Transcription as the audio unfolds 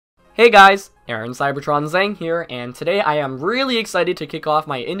Hey guys, Aaron Cybertron Zhang here, and today I am really excited to kick off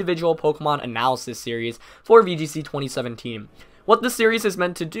my individual Pokemon analysis series for VGC 2017. What this series is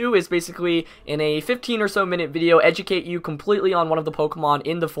meant to do is basically, in a 15 or so minute video, educate you completely on one of the Pokemon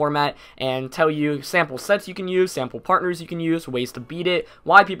in the format and tell you sample sets you can use, sample partners you can use, ways to beat it,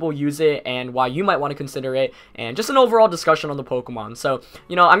 why people use it, and why you might want to consider it, and just an overall discussion on the Pokemon. So,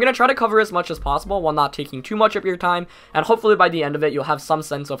 I'm going to try to cover as much as possible while not taking too much of your time, and hopefully by the end of it you'll have some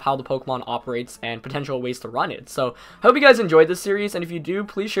sense of how the Pokemon operates and potential ways to run it. So, I hope you guys enjoyed this series, and if you do,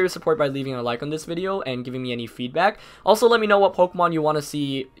 please show your support by leaving a like on this video and giving me any feedback. Also, let me know what Pokemon you want to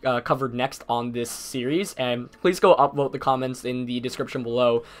see covered next on this series, and please go upvote the comments in the description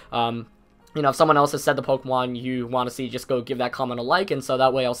below. If someone else has said the Pokemon you want to see, just go give that comment a like, and so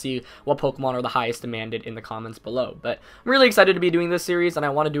that way I'll see what Pokemon are the highest demanded in the comments below. But I'm really excited to be doing this series, and I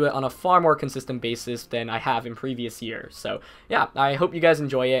want to do it on a far more consistent basis than I have in previous years. So yeah, I hope you guys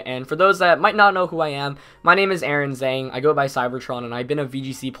enjoy it, and for those that might not know who I am, my name is Aaron Zhang. I go by Cybertron, and I've been a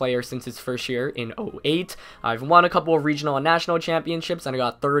VGC player since its first year in 2008. I've won a couple of regional and national championships, and I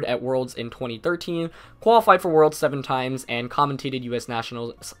got third at Worlds in 2013, qualified for Worlds 7 times, and commentated US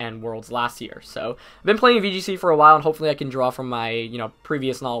Nationals and Worlds last year. So I've been playing VGC for a while, and hopefully I can draw from my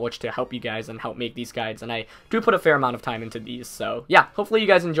previous knowledge to help you guys and help make these guides, and I do put a fair amount of time into these. So yeah, hopefully you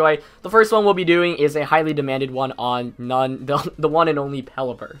guys enjoy. The first one we'll be doing is a highly demanded one on the one and only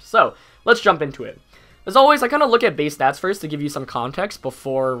Pelipper. So let's jump into it. As always, I kind of look at base stats first to give you some context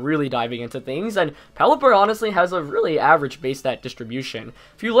before really diving into things, and Pelipper honestly has a really average base stat distribution.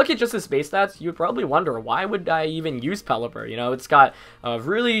 If you look at just his base stats, you'd probably wonder, why would I even use Pelipper? It's got a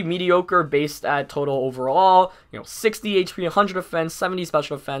really mediocre base stat total overall, 60 HP, 100 defense, 70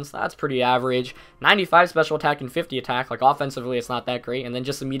 special defense, that's pretty average, 95 special attack and 50 attack, like offensively it's not that great, and then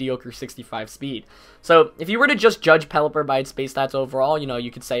just a mediocre 65 speed. So if you were to just judge Pelipper by its base stats overall,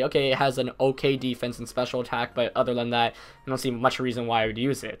 you could say, okay, it has an okay defense and special attack, but other than that, I don't see much reason why I would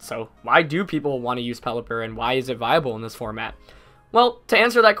use it. So why do people want to use Pelipper, and why is it viable in this format? Well, to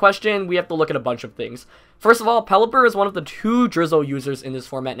answer that question, we have to look at a bunch of things. First of all, Pelipper is one of the 2 Drizzle users in this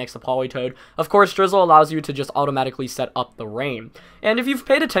format next to Politoed. Of course, Drizzle allows you to just automatically set up the rain. And if you've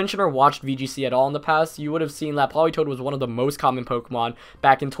paid attention or watched VGC at all in the past, you would have seen that Politoed was one of the most common Pokemon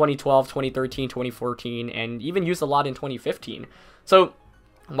back in 2012, 2013, 2014, and even used a lot in 2015. So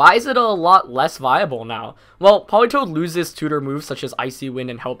why is it a lot less viable now? Well, Politoed loses tutor moves such as Icy Wind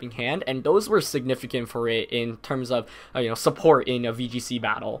and Helping Hand, and those were significant for it in terms of support in a VGC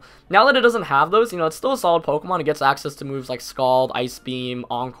battle. Now that it doesn't have those, it's still a solid Pokemon. It gets access to moves like Scald, Ice Beam,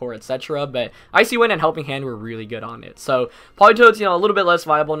 Encore, etc. But Icy Wind and Helping Hand were really good on it. So Politoed's a little bit less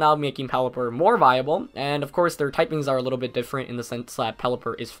viable now, making Pelipper more viable. And of course, their typings are a little bit different in the sense that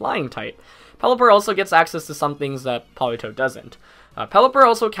Pelipper is Flying type. Pelipper also gets access to some things that Politoed doesn't. Pelipper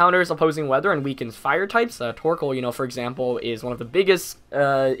also counters opposing weather and weakens fire types. Torkoal, for example, is one of the biggest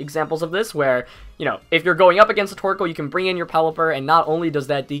examples of this, where, if you're going up against a Torkoal, you can bring in your Pelipper, and not only does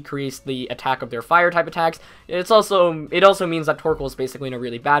that decrease the attack of their fire type attacks, it also means that Torkoal is basically in a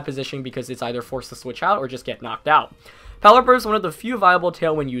really bad position because it's either forced to switch out or just get knocked out. Pelipper is one of the few viable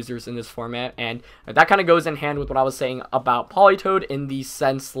Tailwind users in this format, and that kind of goes in hand with what I was saying about Politoed, in the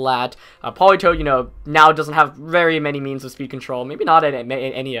sense that Politoed, now doesn't have very many means of speed control, maybe not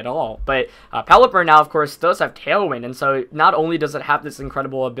any at all, but Pelipper now, of course, does have Tailwind, and so not only does it have this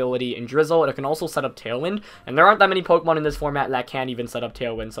incredible ability in Drizzle, it can also set up Tailwind, and there aren't that many Pokemon in this format that can even set up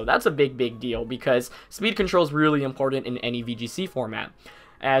Tailwind, so that's a big deal, because speed control is really important in any VGC format.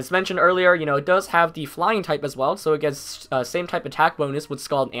 As mentioned earlier, it does have the Flying type as well, so it gets same type attack bonus with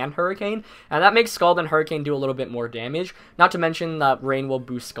Scald and Hurricane, and that makes Scald and Hurricane do a little bit more damage, not to mention that Rain will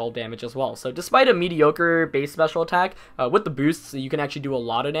boost Scald damage as well. So despite a mediocre base special attack, with the boosts, you can actually do a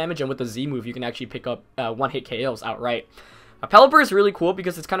lot of damage, and with the Z move, you can actually pick up one-hit KOs outright. Pelipper is really cool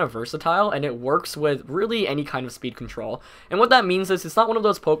because it's kind of versatile, and it works with really any kind of speed control. And what that means is it's not one of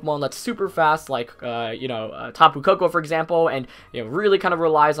those Pokemon that's super fast, like, Tapu Koko, for example, and, really kind of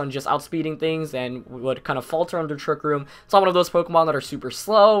relies on just outspeeding things and would kind of falter under Trick Room. It's not one of those Pokemon that are super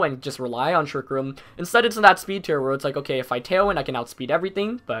slow and just rely on Trick Room. Instead, it's in that speed tier where it's like, okay, if I Tailwind, I can outspeed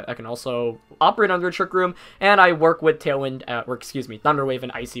everything, but I can also operate under Trick Room, and I work with Tailwind, Thunder Wave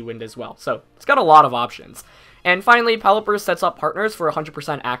and Icy Wind as well. So it's got a lot of options. And finally, Pelipper sets up partners for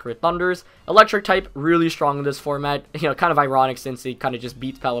 100% accurate Thunders. Electric type, really strong in this format. Kind of ironic since he kind of just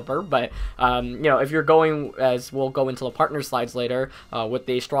beats Pelipper. But, if you're going, as we'll go into the partner slides later, with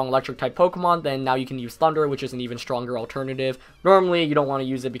a strong electric type Pokemon, then now you can use Thunder, which is an even stronger alternative. Normally, you don't want to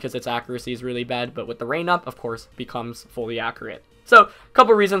use it because its accuracy is really bad, but with the Rain up, of course, becomes fully accurate. So, a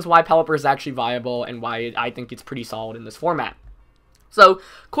couple reasons why Pelipper is actually viable and why I think it's pretty solid in this format. So,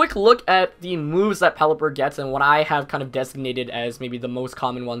 quick look at the moves that Pelipper gets and what I have kind of designated as maybe the most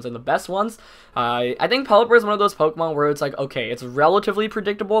common ones and the best ones. I think Pelipper is one of those Pokemon where it's like, okay, it's relatively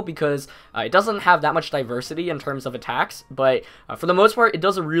predictable because it doesn't have that much diversity in terms of attacks, but for the most part, it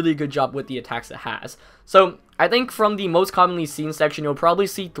does a really good job with the attacks it has. So, I think from the most commonly seen section, you'll probably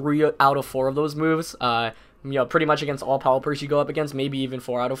see 3 out of 4 of those moves. You know, pretty much against all Pelippers you go up against, maybe even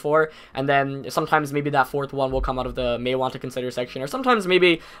 4 out of 4, and then sometimes maybe that 4th one will come out of the may want to consider section, or sometimes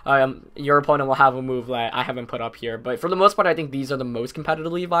maybe your opponent will have a move that I haven't put up here, but for the most part, I think these are the most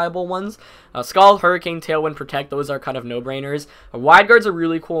competitively viable ones. Scald, Hurricane, Tailwind, Protect, those are kind of no-brainers. Wide Guard's a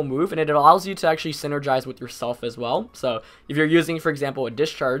really cool move, and it allows you to actually synergize with yourself as well, so if you're using, for example, a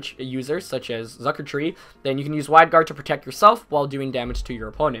Discharge user, such as Zuckertree, then you can use Wide Guard to protect yourself while doing damage to your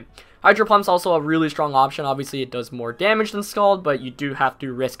opponent. Hydro Pump's also a really strong option. Obviously, it does more damage than Scald, but you do have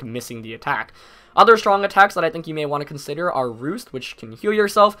to risk missing the attack. Other strong attacks that I think you may want to consider are Roost, which can heal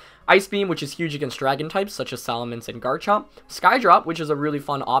yourself, Ice Beam, which is huge against Dragon types, such as Salamence and Garchomp, Skydrop, which is a really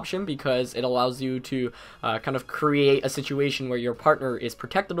fun option because it allows you to kind of create a situation where your partner is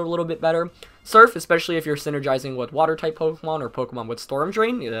protected a little bit better, Surf, especially if you're synergizing with Water-type Pokemon or Pokemon with Storm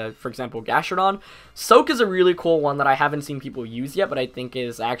Drain, for example, Gastrodon. Soak is a really cool one that I haven't seen people use yet, but I think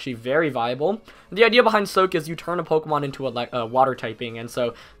is actually very viable. The idea behind Soak is you turn a Pokemon into a Water typing, and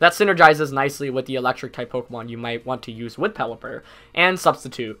so that synergizes nicely with the Electric-type Pokemon you might want to use with Pelipper. And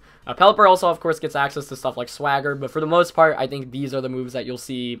Substitute. Pelipper also, of course, gets access to stuff like Swagger, but for the most part, I think these are the moves that you'll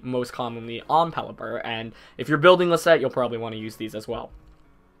see most commonly on Pelipper, and if you're building a set, you'll probably want to use these as well.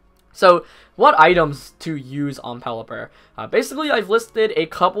 So, what items to use on Pelipper? Basically, I've listed a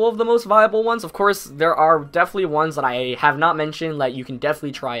couple of the most viable ones. Of course, there are definitely ones that I have not mentioned that you can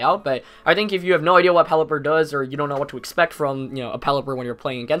definitely try out, but I think if you have no idea what Pelipper does, or you don't know what to expect from, you know, a Pelipper when you're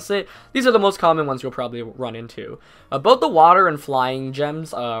playing against it, these are the most common ones you'll probably run into. Both the Water and Flying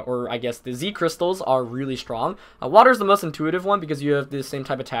Gems, or I guess the Z Crystals, are really strong. Water is the most intuitive one because you have the same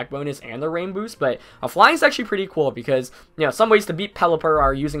type attack bonus and the Rain Boost, but Flying is actually pretty cool because, you know, some ways to beat Pelipper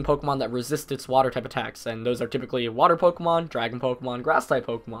are using Pokemon that resist its Water type attacks, and those are typically Water Pokemon, Dragon Pokemon, Grass type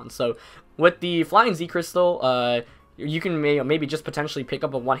Pokemon. So with the Flying Z Crystal, you can maybe just potentially pick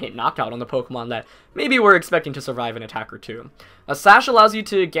up a one-hit knockout on the Pokemon that maybe we're expecting to survive an attack or two. Sash allows you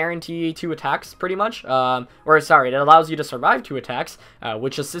to guarantee 2 attacks, pretty much. It allows you to survive 2 attacks,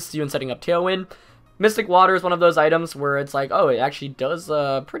 which assists you in setting up Tailwind. Mystic Water is one of those items where it's like, oh, it actually does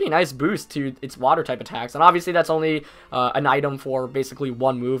a pretty nice boost to its Water-type attacks. And obviously that's only an item for basically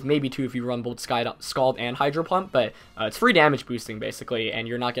 1 move, maybe 2 if you run both Scald and Hydro Pump, but it's free damage boosting, basically, and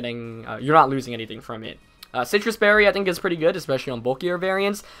you're not losing anything from it. Sitrus Berry, I think, is pretty good, especially on bulkier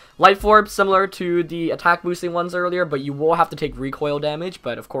variants. Life Orb, similar to the attack boosting ones earlier, but you will have to take recoil damage,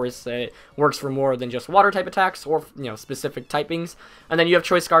 but of course it works for more than just water type attacks or, you know, specific typings. And then you have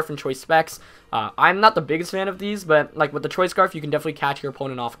Choice Scarf and Choice Specs. I'm not the biggest fan of these, but like with the Choice Scarf, you can definitely catch your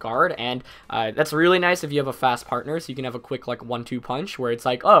opponent off guard, and that's really nice if you have a fast partner, so you can have a quick like 1-2 punch where it's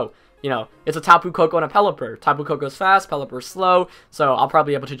like, oh, you know, it's a Tapu Koko and a Pelipper. Tapu Koko's fast, Pelipper's slow, so I'll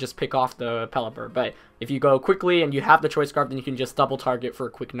probably be able to just pick off the Pelipper. But if you go quickly and you have the Choice Scarf, then you can just double target for a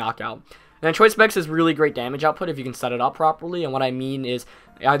quick knockout. And then Choice Specs is really great damage output if you can set it up properly, and what I mean is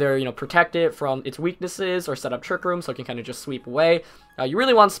either, you know, protect it from its weaknesses or set up Trick Room so it can kind of just sweep away. You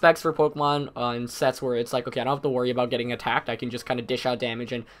really want Specs for Pokemon in sets where it's like, okay, I don't have to worry about getting attacked, I can just kind of dish out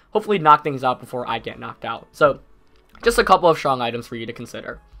damage and hopefully knock things out before I get knocked out. So, just a couple of strong items for you to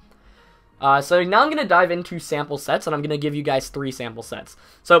consider. So now I'm going to dive into sample sets, and I'm going to give you guys 3 sample sets.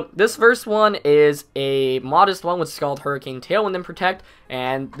 So this first one is a modest one with Scald, Hurricane, Tailwind, and Protect,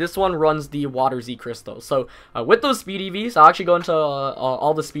 and this one runs the Water Z Crystals. So with those Speed EVs, I'll actually go into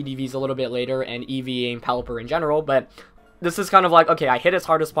all the Speed EVs a little bit later, and EV and Pelipper in general, but this is kind of like, okay, I hit as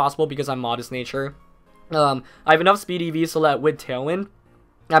hard as possible because I'm Modest Nature. I have enough Speed EVs so that with Tailwind,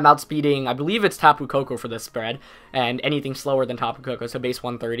 I'm outspeeding, I believe it's Tapu Koko for this spread, and anything slower than Tapu Koko, so base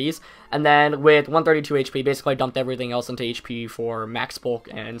 130s. And then with 132 HP, basically I dumped everything else into HP for max bulk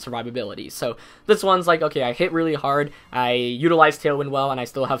and survivability. So this one's like, okay, I hit really hard, I utilize Tailwind well, and I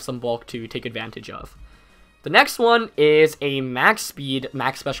still have some bulk to take advantage of. The next one is a max speed,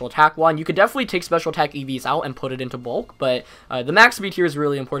 max special attack one. You could definitely take special attack EVs out and put it into bulk, but the max speed here is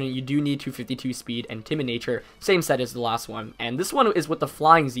really important. You do need 252 speed and Timid Nature, same set as the last one. And this one is with the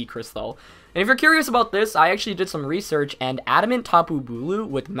Flying Z Crystal. And if you're curious about this, I actually did some research, and Adamant Tapu Bulu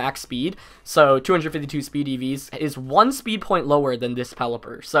with max speed, so 252 speed EVs, is 1 speed point lower than this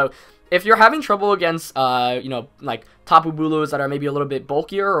Pelipper. So if you're having trouble against, you know, like Tapu Bulus that are maybe a little bit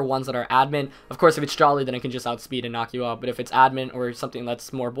bulkier or ones that are admin, of course, if it's Jolly, then it can just outspeed and knock you out. But if it's admin or something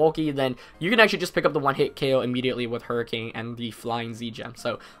that's more bulky, then you can actually just pick up the one-hit KO immediately with Hurricane and the Flying Z gem.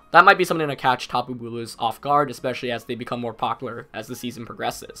 So that might be something to catch Tapu Bulus off guard, especially as they become more popular as the season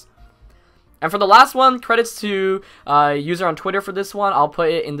progresses. And for the last one, credits to user on Twitter for this one. I'll put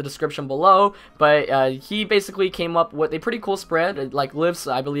it in the description below. But he basically came up with a pretty cool spread. It like lives,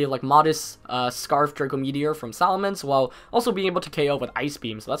 I believe, like modest Scarf Draco Meteor from Salamence, while also being able to KO with Ice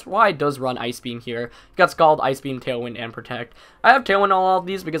Beam. So that's why it does run Ice Beam here. It got Scald, Ice Beam, Tailwind, and Protect. I have Tailwind on all of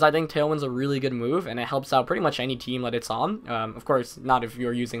these because I think Tailwind's a really good move, and it helps out pretty much any team that it's on. Of course, not if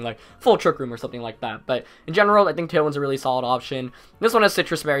you're using like full Trick Room or something like that. But in general, I think Tailwind's a really solid option. This one has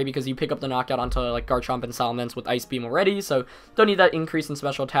Sitrus Berry because you pick up the knockout onto like Garchomp and Salamence with Ice Beam already, so don't need that increase in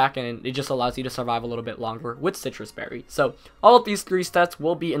special attack, and it just allows you to survive a little bit longer with Sitrus Berry. So all of these 3 stats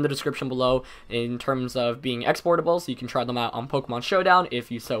will be in the description below in terms of being exportable, so you can try them out on Pokemon Showdown if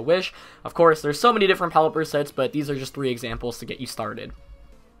you so wish. Of course, there's so many different Pelipper sets, but these are just 3 examples to get you started.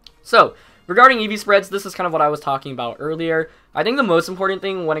 So, regarding EV spreads, this is kind of what I was talking about earlier. I think the most important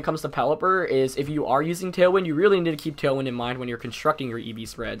thing when it comes to Pelipper is if you are using Tailwind, you really need to keep Tailwind in mind when you're constructing your EV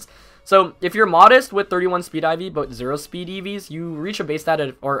spreads. So if you're modest with 31 speed IV but 0 speed EVs, you reach a base stat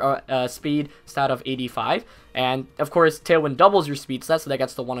of, or a speed stat of 85. And of course, Tailwind doubles your speed stat, so that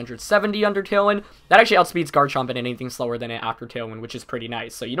gets to 170 under Tailwind. That actually outspeeds Garchomp and anything slower than it after Tailwind, which is pretty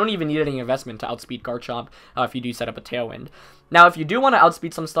nice. So you don't even need any investment to outspeed Garchomp if you do set up a Tailwind. Now, if you do want to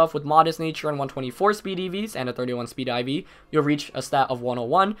outspeed some stuff with Modest Nature and 124 speed EVs and a 31 speed IV, you'll reach a stat of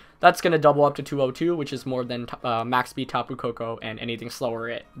 101. That's going to double up to 202, which is more than max speed Tapu Koko and anything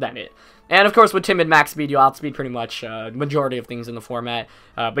slower than it. And of course, with Timid max speed, you'll outspeed pretty much majority of things in the format,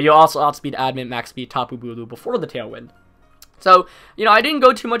 but you'll also outspeed Admin max speed Tapu Bulu before the Tailwind. So, you know, I didn't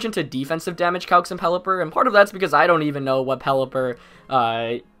go too much into defensive damage calcs in Pelipper, and part of that's because I don't even know what Pelipper,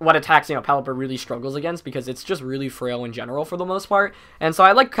 what attacks, you know, Pelipper really struggles against, because it's just really frail in general for the most part. And so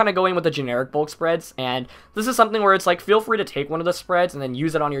I like kind of going with the generic bulk spreads, and this is something where it's like, feel free to take one of the spreads and then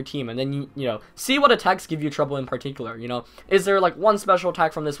use it on your team, and then, you know, see what attacks give you trouble in particular, you know. Is there like one special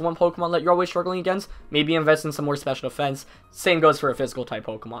attack from this one Pokemon that you're always struggling against? Maybe invest in some more special defense. Same goes for a physical type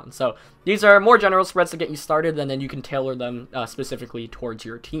Pokemon. So these are more general spreads to get you started, and then you can tailor them specifically towards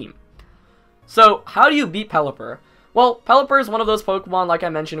your team. So how do you beat Pelipper? Well, Pelipper is one of those Pokemon, like I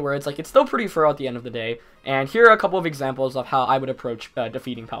mentioned, where it's like, it's still pretty frail at the end of the day, and here are a couple of examples of how I would approach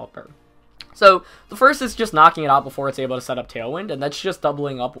defeating Pelipper. So, the first is just knocking it out before it's able to set up Tailwind, and that's just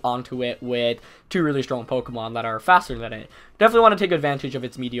doubling up onto it with 2 really strong Pokemon that are faster than it. Definitely want to take advantage of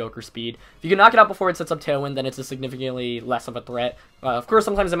its mediocre speed. If you can knock it out before it sets up Tailwind, then it's a significantly less of a threat. Of course,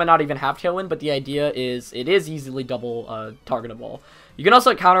 sometimes it might not even have Tailwind, but the idea is it is easily double targetable. You can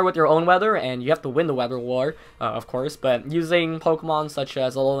also counter with your own weather, and you have to win the weather war, of course, but using Pokemon such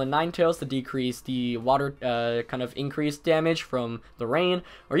as Alolan Ninetales to decrease the water kind of increased damage from the rain,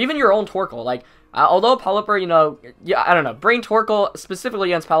 or even your own Torkoal. Like, although Pelipper, you know, yeah, I don't know, bring Torkoal specifically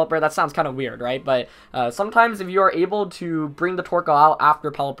against Pelipper, that sounds kind of weird, right? But sometimes if you are able to bring the Torkoal out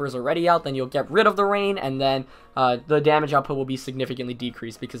after Pelipper is already out, then you'll get rid of the rain, and then the damage output will be significantly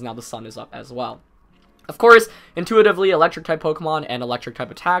decreased because now the sun is up as well. Of course, intuitively, Electric-type Pokemon and Electric-type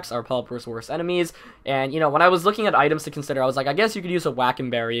attacks are Pelipper's worst enemies, and, you know, when I was looking at items to consider, I was like, I guess you could use a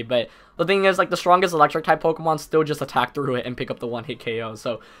Whack-and-Berry, but the thing is, like, the strongest Electric-type Pokemon still just attack through it and pick up the one-hit KO,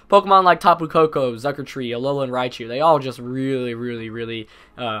 so Pokemon like Tapu Koko, Zuckertree, Alolan Raichu, they all just really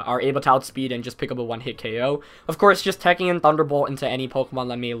are able to outspeed and just pick up a one-hit KO. Of course, just teching in Thunderbolt into any Pokemon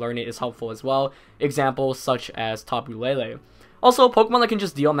that may learn it is helpful as well, examples such as Tapu Lele. Also, Pokemon that can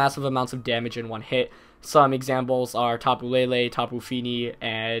just deal massive amounts of damage in one hit. Some examples are Tapu Lele, Tapu Fini,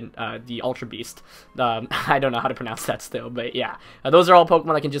 and the Ultra Beast. I don't know how to pronounce that still, but yeah. Those are all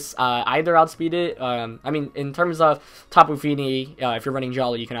Pokemon that can just either outspeed it. I mean, in terms of Tapu Fini, if you're running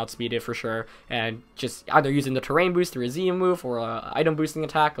Jolly, you can outspeed it for sure. And just either using the Terrain Boost or a Z move or a item boosting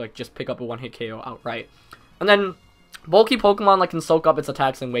attack, like just pick up a one-hit KO outright. And then bulky Pokemon like can soak up its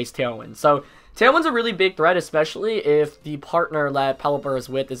attacks and waste Tailwind. So Tailwind's a really big threat, especially if the partner that Pelipper is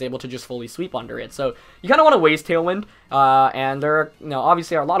with is able to just fully sweep under it. So you kind of want to waste Tailwind, and there are, you know,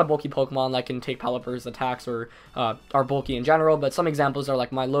 obviously are a lot of bulky Pokemon that can take Pelipper's attacks or are bulky in general, but some examples are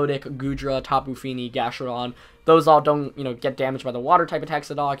like Milotic, Goodra, Tapu Fini, Gastrodon. Those all don't, you know, get damaged by the water type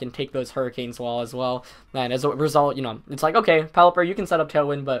attacks at all. I can take those Hurricanes as well. And as a result, you know, it's like, okay, Pelipper, you can set up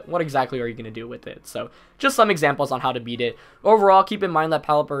Tailwind, but what exactly are you going to do with it? So just some examples on how to beat it. Overall, keep in mind that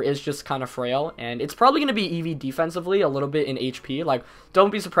Pelipper is just kind of frail, and it's probably going to be EV defensively, a little bit in HP. Like, don't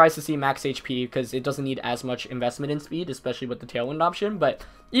be surprised to see max HP because it doesn't need as much investment in speed. speed, especially with the Tailwind option. But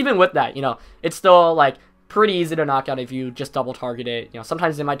even with that, you know, it's still like pretty easy to knock out if you just double target it. You know,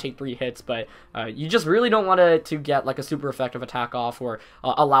 sometimes it might take 3 hits, but you just really don't want to get like a super effective attack off, or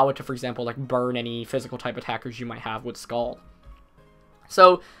allow it to, for example, like burn any physical type attackers you might have with Skull.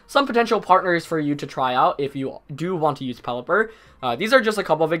 So some potential partners for you to try out if you do want to use Pelipper. These are just a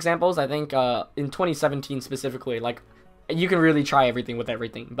couple of examples. I think in 2017 specifically, like, you can really try everything with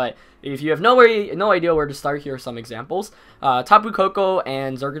everything. But if you have no idea where to start, here are some examples. Tapu Koko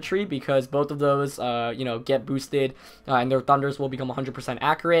and Xurkitree, because both of those, you know, get boosted and their thunders will become 100%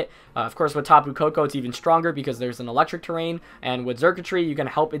 accurate. Of course, with Tapu Koko, it's even stronger because there's an electric terrain. And with Xurkitree, you can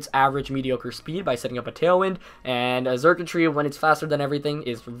help its average mediocre speed by setting up a Tailwind. And Xurkitree, when it's faster than everything,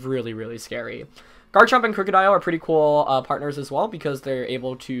 is really, really scary. Garchomp and Crocodile are pretty cool partners as well, because they're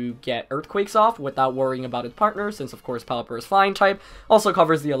able to get Earthquakes off without worrying about its partner, since of course Pelipper is Flying type, also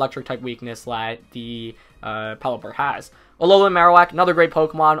covers the electric type weakness that the Pelipper has. Alolan Marowak, another great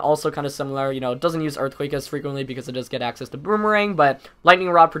Pokemon, also kind of similar. You know, it doesn't use Earthquake as frequently because it does get access to Boomerang, but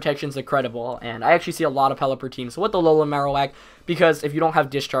Lightning Rod protection is incredible, and I actually see a lot of Pelipper teams with Alolan Marowak, because if you don't have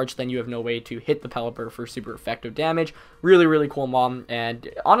Discharge, then you have no way to hit the Pelipper for super effective damage. Really, really cool mom, and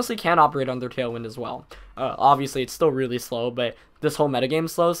honestly can operate under Tailwind as well. Obviously, it's still really slow, but this whole metagame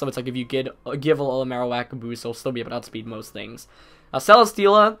is slow, so it's like if you give Alolan Marowak a boost, it'll still be able to outspeed most things.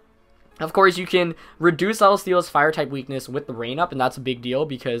 Celesteela, of course, you can reduce Celesteela's fire-type weakness with the Rain Up, and that's a big deal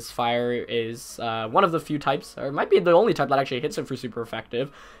because fire is one of the few types, or it might be the only type that actually hits it for super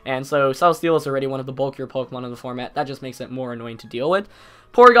effective. And so Celesteela is already one of the bulkier Pokemon in the format. That just makes it more annoying to deal with.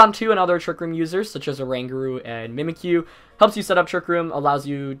 Porygon 2 and other Trick Room users, such as Oranguru and Mimikyu, helps you set up Trick Room, allows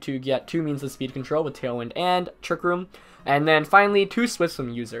you to get 2 means of speed control with Tailwind and Trick Room. And then finally, 2 Swift Swim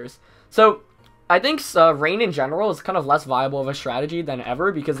users. So I think Rain in general is kind of less viable of a strategy than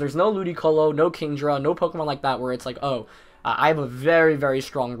ever, because there's no Ludicolo, no Kingdra, no Pokemon like that where it's like, oh, I have a very, very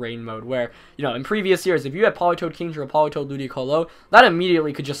strong Rain mode, where, you know, in previous years, if you had Politoed Kingdra, Politoed Ludicolo, that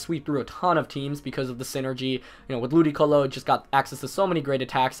immediately could just sweep through a ton of teams because of the synergy. You know, with Ludicolo, it just got access to so many great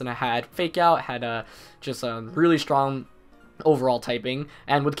attacks, and it had Fake Out, it had just a really strong overall typing,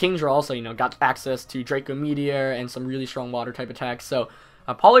 and with Kingdra also, you know, got access to Draco Meteor and some really strong water type attacks. So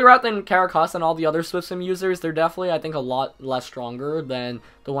Poliwrath and Caracross and all the other Swift Swim users, they're definitely, I think, a lot less stronger than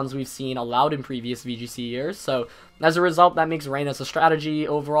the ones we've seen allowed in previous VGC years. So as a result, that makes Rain as a strategy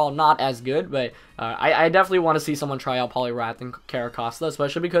overall not as good, but I definitely want to see someone try out Poliwrath and Caracross,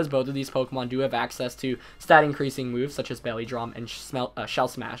 especially because both of these Pokemon do have access to stat increasing moves such as Belly Drum and Shell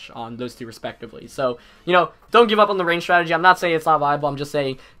Smash on those 2 respectively. So, you know, don't give up on the Rain strategy. I'm not saying it's not viable, I'm just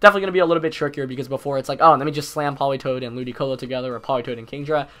saying definitely going to be a little bit trickier, because before it's like, oh, let me just slam Politoed and Ludicolo together, or Politoed and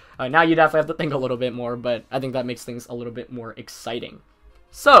Kingdra. Now you definitely have to think a little bit more, but I think that makes things a little bit more exciting.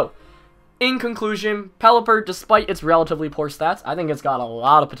 So, in conclusion, Pelipper, despite its relatively poor stats, I think it's got a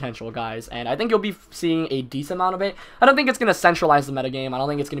lot of potential, guys, and I think you'll be seeing a decent amount of it. I don't think it's going to centralize the metagame. I don't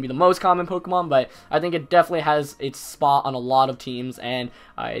think it's going to be the most common Pokemon, but I think it definitely has its spot on a lot of teams, and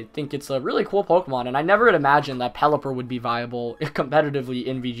I think it's a really cool Pokemon, and I never had imagined that Pelipper would be viable competitively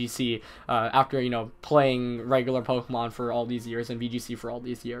in VGC after, you know, playing regular Pokemon for all these years and VGC for all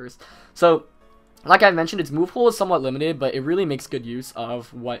these years. So, like I mentioned, its move pool is somewhat limited, but it really makes good use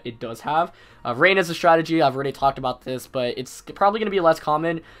of what it does have. Rain is a strategy, I've already talked about this, but it's probably going to be less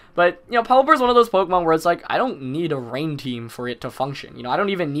common. But, you know, Pelipper is one of those Pokemon where it's like, I don't need a Rain team for it to function. You know, I don't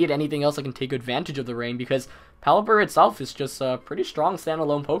even need anything else that can take advantage of the Rain, because Pelipper itself is just a pretty strong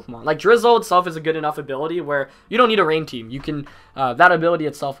standalone Pokemon. Like, Drizzle itself is a good enough ability where you don't need a Rain team. You can, that ability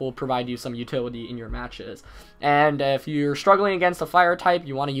itself will provide you some utility in your matches. And if you're struggling against a fire type,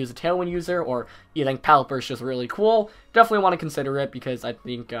 you want to use a Tailwind user, or you think Pelipper is just really cool, definitely want to consider it, because I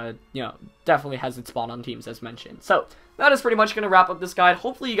think, you know, definitely has its spot on teams as mentioned. So, that is pretty much going to wrap up this guide.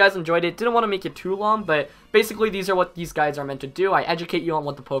 Hopefully you guys enjoyed it. Didn't want to make it too long, but basically these are what these guides are meant to do. I educate you on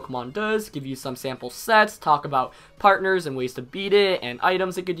what the Pokemon does, give you some sample sets, talk about partners and ways to beat it, and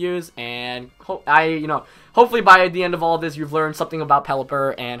items it could use, and hopefully by the end of all of this, you've learned something about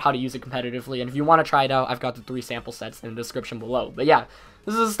Pelipper and how to use it competitively. And if you want to try it out, I've got the 3 sample sets in the description below. But yeah,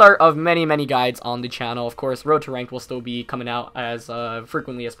 this is the start of many, many guides on the channel. Of course, Road to Ranked will still be coming out as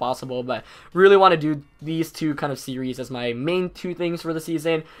frequently as possible, but really want to do these 2 kind of series as my main 2 things for the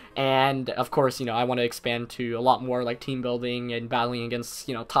season. And of course, you know, I want to expand to a lot more like team building and battling against,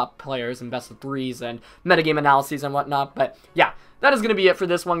 you know, top players and best of 3s and metagame analyses and whatnot. But yeah, that is going to be it for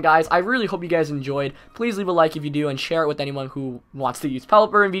this one, guys. I really hope you guys enjoyed. Please leave a like if you do, and share it with anyone who wants to use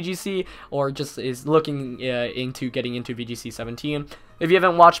Pelipper in VGC, or just is looking into getting into VGC 17. If you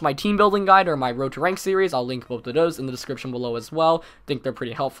haven't watched my team building guide or my Road to Rank series, I'll link both of those in the description below as well. I think they're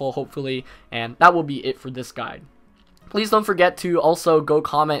pretty helpful, hopefully. And that will be it for this guide. Please don't forget to also go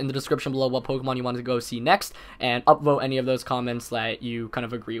comment in the description below what Pokemon you want to go see next, and upvote any of those comments that you kind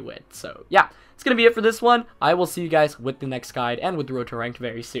of agree with. So yeah, it's going to be it for this one. I will see you guys with the next guide and with the Road to Ranked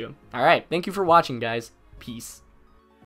very soon. Alright, thank you for watching, guys. Peace.